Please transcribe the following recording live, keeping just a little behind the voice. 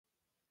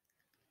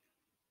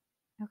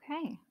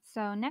Okay,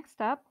 so next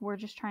up, we're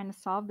just trying to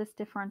solve this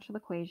differential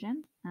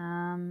equation.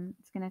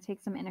 It's going to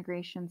take some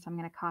integration, so I'm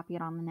going to copy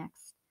it on the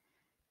next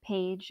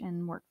page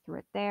and work through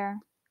it there,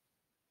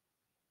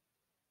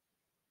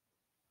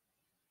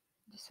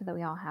 just so that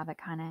we all have it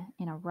kind of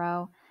in a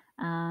row.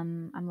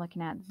 I'm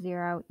looking at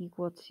 0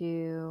 equal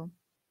to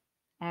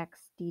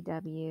x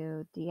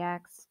dw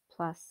dx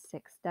plus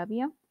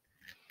 6w.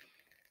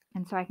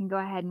 And so I can go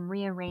ahead and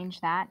rearrange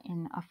that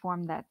in a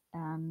form that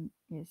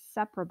is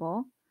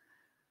separable.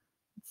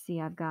 Let's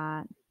see, I've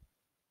got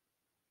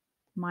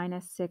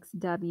minus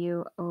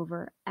 6w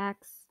over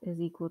x is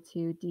equal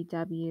to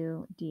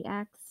dw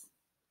dx,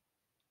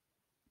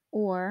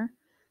 or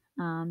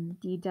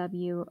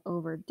dw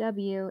over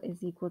w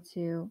is equal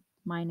to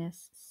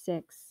minus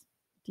 6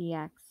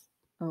 dx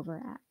over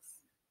x.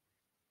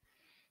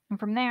 And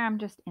from there, I'm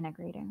just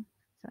integrating.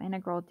 So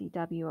integral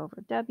dw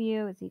over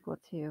w is equal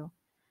to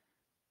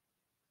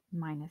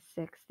minus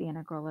 6, the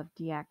integral of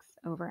dx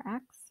over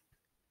x.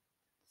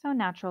 So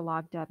natural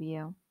log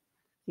w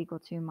is equal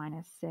to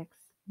minus 6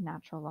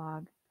 natural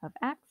log of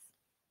x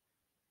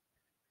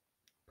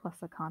plus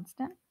a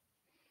constant,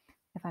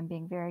 if I'm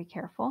being very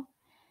careful.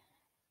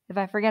 If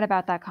I forget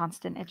about that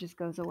constant, it just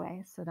goes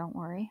away, so don't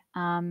worry.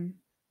 And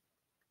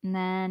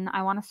then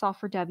I want to solve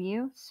for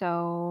w,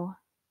 so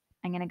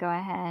I'm going to go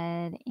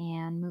ahead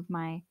and move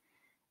my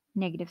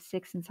negative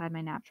 6 inside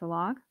my natural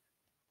log,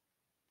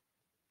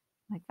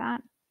 like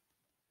that,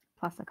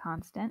 plus a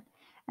constant.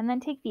 And then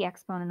take the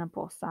exponent of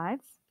both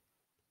sides.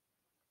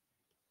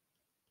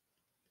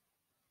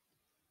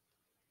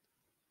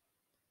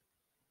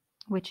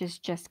 Which is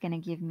just going to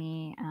give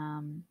me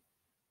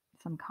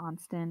some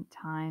constant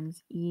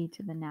times e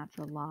to the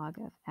natural log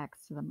of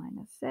x to the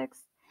minus 6.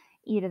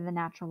 E to the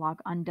natural log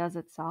undoes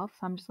itself,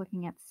 so I'm just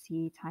looking at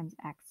c times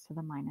x to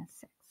the minus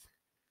 6.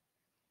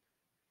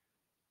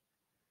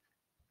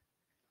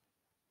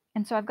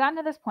 And so I've gotten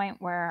to this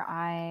point where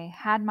I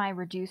had my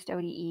reduced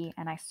ODE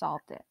and I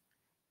solved it.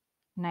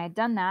 And I had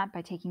done that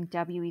by taking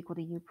w equal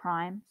to u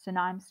prime, so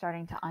now I'm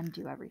starting to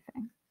undo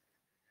everything.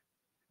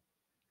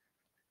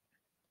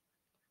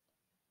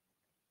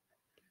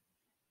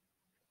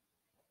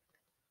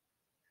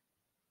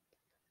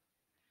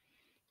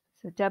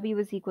 So w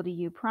is equal to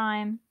u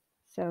prime,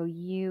 so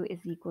u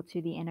is equal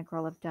to the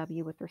integral of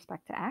w with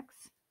respect to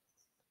x.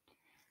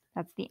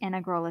 That's the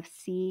integral of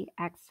c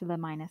x to the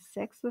minus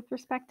 6 with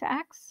respect to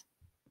x.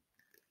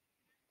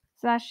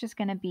 So that's just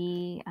going to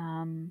be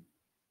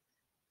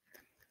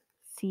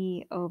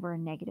c over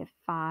negative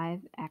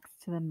 5 x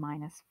to the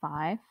minus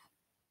 5.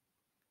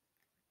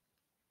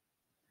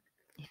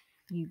 If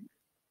you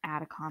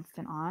add a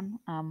constant on,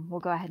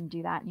 we'll go ahead and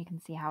do that, and you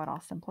can see how it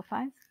all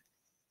simplifies.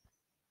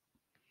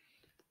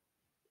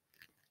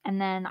 And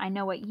then I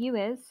know what u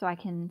is, so I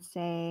can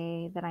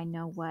say that I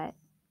know what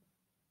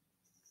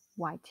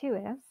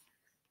y2 is.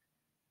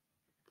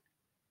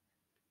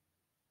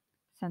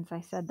 Since I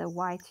said that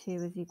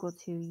y2 is equal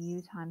to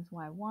u times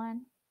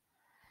y1,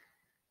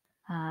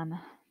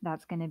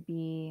 that's going to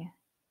be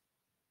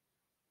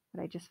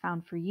what I just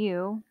found for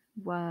u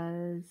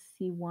was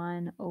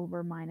c1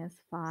 over minus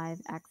 5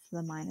 x to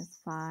the minus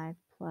 5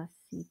 plus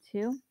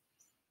c2.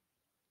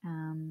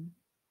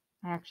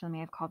 I actually may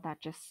have called that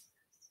just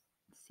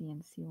c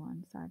and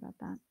c1. Sorry about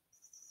that.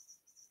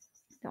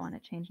 Don't want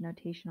to change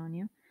notation on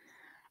you.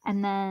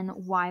 And then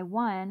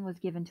y1 was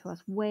given to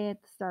us way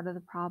at the start of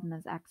the problem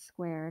as x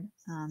squared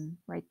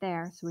right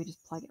there, so we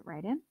just plug it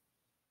right in.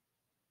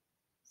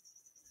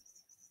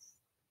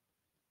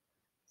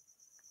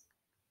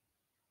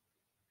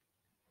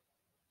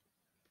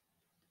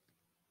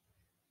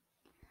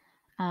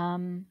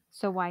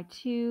 So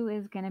y2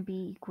 is going to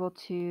be equal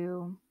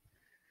to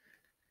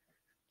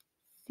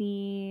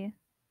c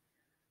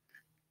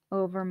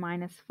over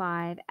minus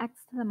 5.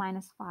 X to the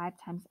minus 5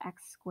 times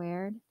x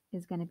squared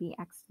is going to be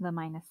x to the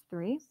minus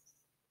 3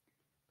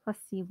 plus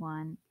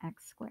c1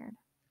 x squared.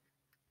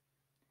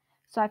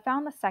 So I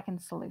found the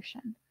second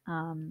solution.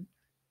 And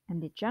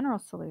the general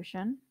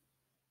solution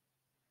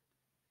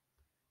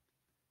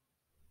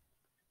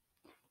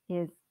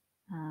is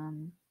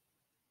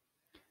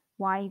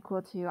y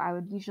equal to, I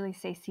would usually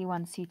say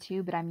c1,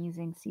 c2, but I'm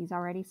using c's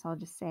already, so I'll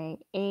just say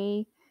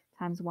a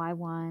times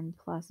y1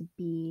 plus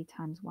b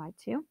times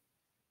y2.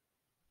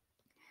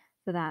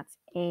 So that's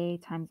a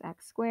times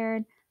x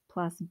squared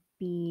plus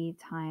b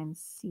times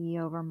c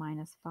over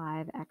minus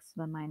 5 x to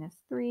the minus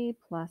 3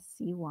 plus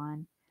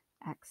c1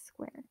 x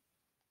squared.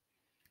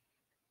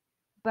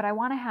 But I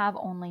want to have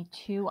only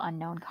two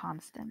unknown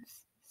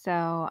constants.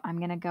 So I'm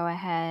going to go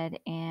ahead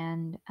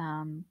and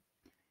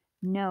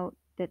note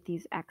that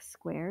these x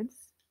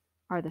squareds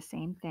are the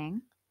same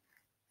thing.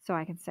 So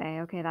I can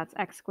say, okay, that's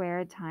x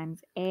squared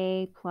times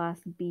a plus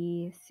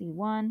b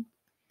c1,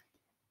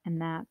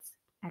 and that's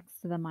x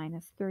to the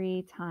minus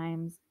 3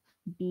 times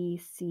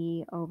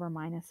bc over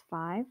minus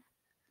 5.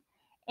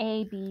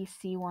 A, B,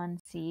 C1,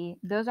 C,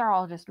 those are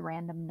all just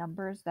random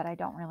numbers that I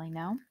don't really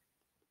know.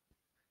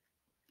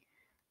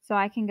 So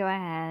I can go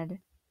ahead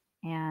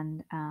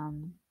and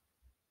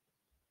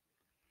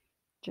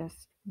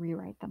just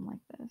rewrite them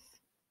like this.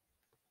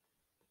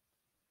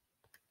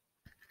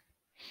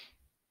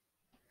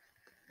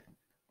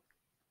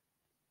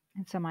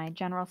 And so my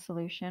general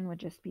solution would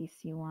just be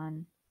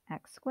C1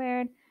 x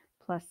squared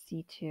plus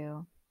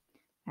C2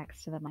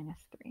 x to the minus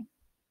 3.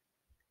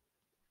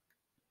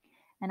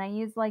 And I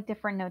use like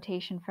different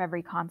notation for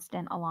every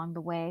constant along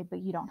the way, but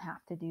you don't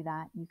have to do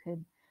that. You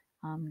could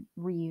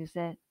reuse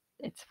it.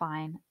 It's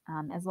fine,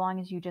 as long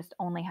as you just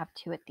only have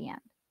 2 at the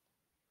end.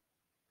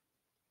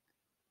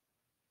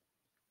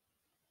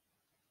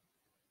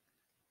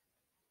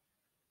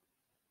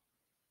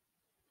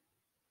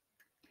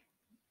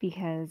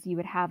 Because you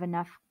would have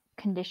enough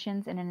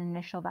conditions in an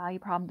initial value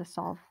problem to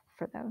solve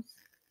for those.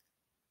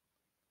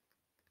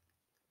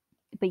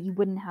 But you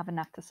wouldn't have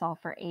enough to solve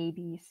for A,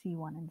 B,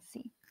 C1, and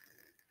C.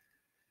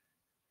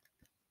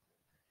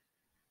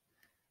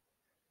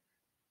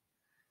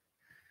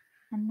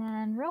 And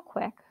then real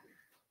quick,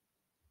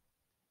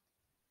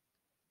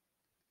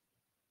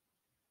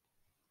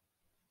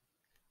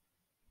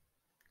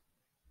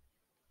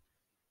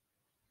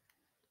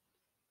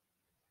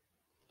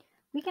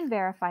 we can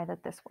verify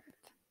that this worked.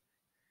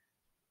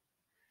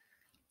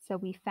 So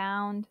we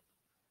found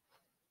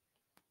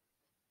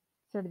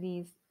sort of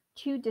these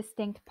 2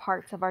 distinct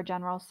parts of our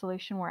general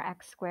solution were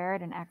x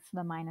squared and x to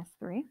the minus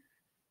 3.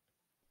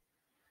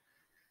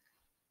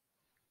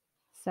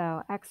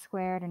 So x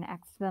squared and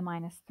x to the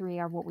minus 3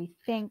 are what we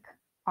think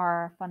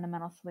are our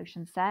fundamental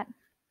solution set.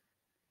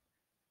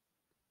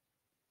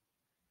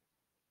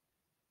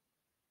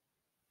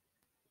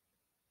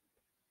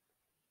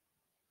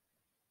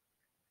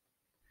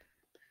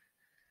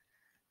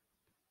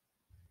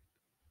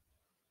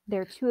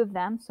 There are 2 of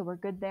them, so we're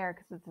good there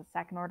because it's a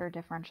second order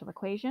differential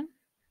equation.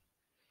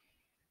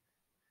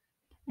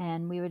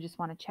 And we would just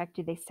want to check,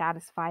 do they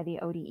satisfy the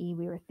ODE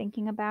we were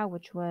thinking about,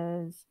 which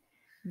was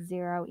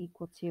 0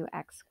 equal to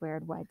x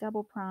squared y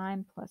double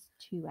prime plus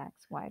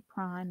 2xy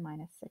prime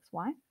minus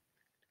 6y.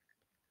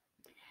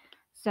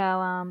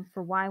 So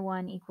for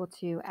y1 equal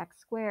to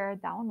x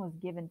squared, that one was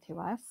given to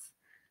us,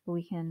 but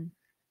we can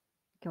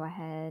go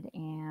ahead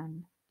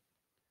and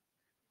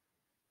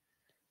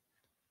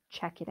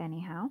check it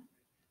anyhow.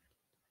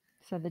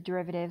 So the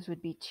derivatives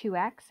would be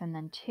 2x and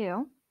then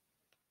 2.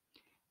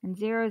 And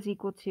 0 is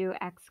equal to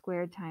x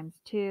squared times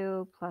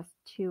 2 plus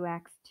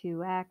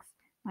 2x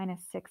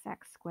minus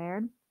 6x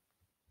squared.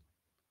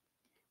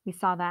 We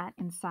saw that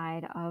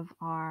inside of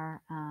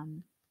our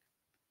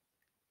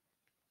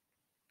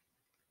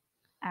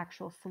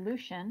actual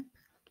solution.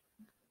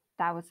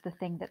 That was the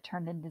thing that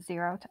turned into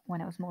 0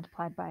 when it was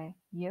multiplied by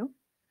u.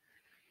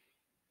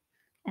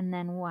 And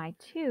then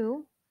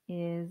y2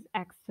 is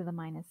x to the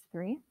minus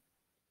 3.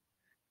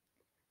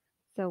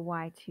 So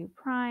y2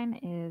 prime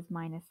is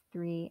minus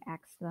 3x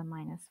to the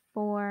minus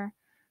 4.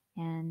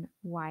 And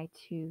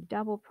y2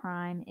 double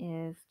prime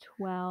is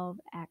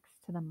 12x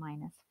to the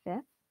minus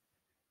 5th.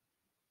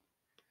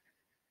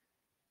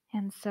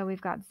 And so we've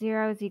got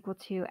 0 is equal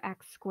to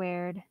x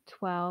squared,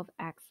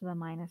 12x to the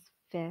minus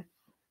 5th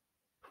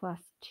plus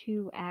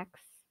 2x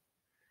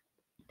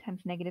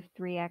times negative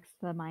 3x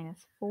to the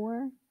minus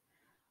 4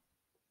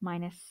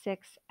 minus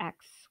 6x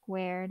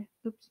squared,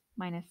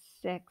 minus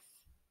 6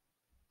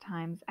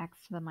 times x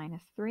to the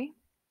minus 3.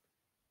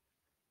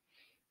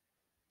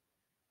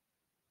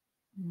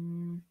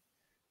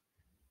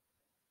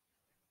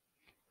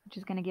 Which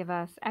is going to give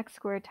us x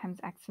squared times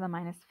x to the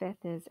minus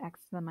 5th is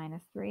x to the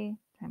minus 3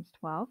 times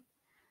 12.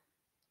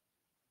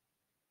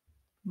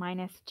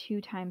 Minus 2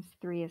 times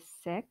 3 is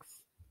 6.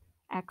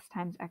 X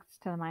times x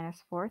to the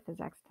minus 4th is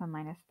x to the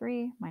minus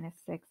 3. Minus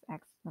 6x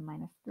to the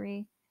minus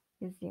 3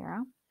 is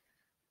 0.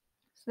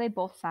 So they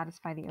both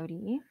satisfy the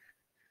ODE.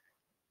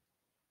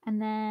 And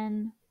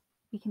then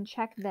we can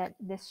check that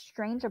this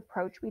strange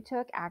approach we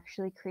took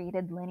actually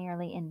created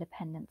linearly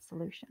independent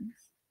solutions.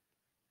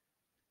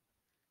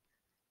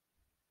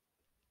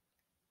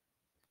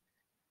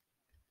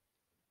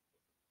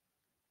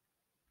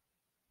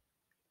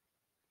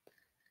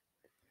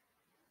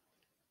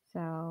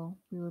 So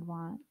we would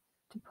want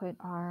to put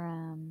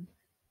our,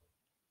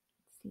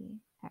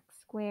 x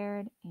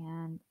squared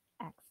and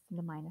x to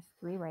the minus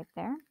 3 right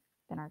there.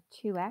 Then our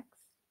 2x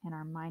and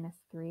our minus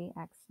 3x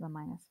to the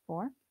minus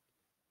 4.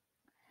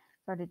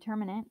 So our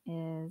determinant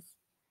is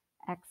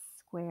x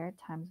squared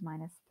times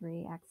minus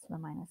 3x to the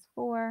minus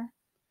 4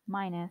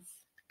 minus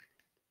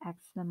x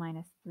to the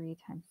minus 3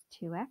 times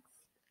 2x.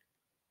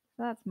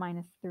 So that's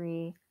minus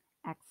 3x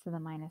to the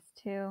minus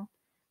 2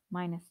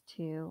 minus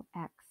 2x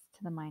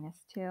to the minus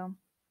 2,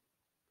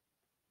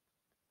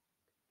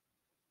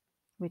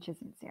 which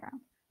isn't 0.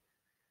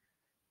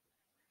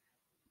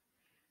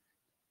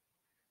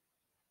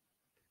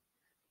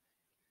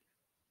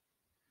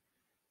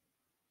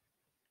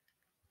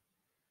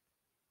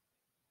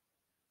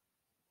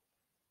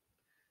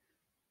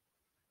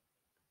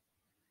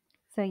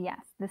 So yes,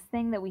 this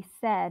thing that we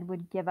said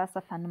would give us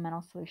a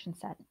fundamental solution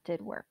set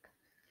did work.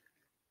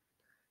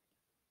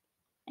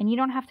 And you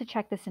don't have to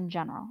check this in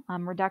general.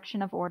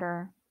 Reduction of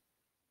order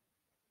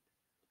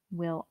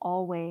will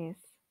always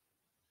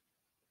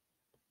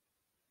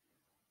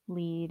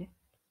lead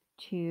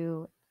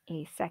to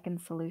a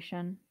second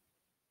solution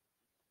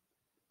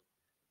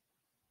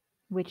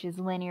which is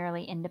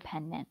linearly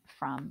independent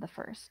from the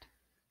first.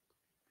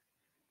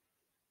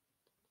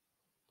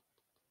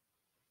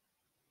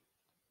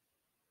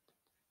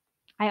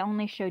 I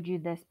only showed you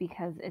this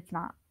because it's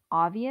not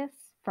obvious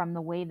from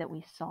the way that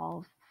we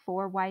solve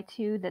for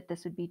y2 that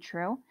this would be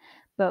true,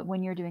 but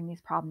when you're doing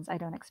these problems, I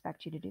don't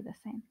expect you to do the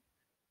same.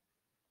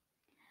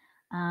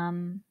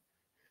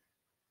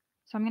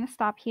 So I'm going to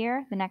stop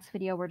here. The next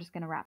video, we're just going to wrap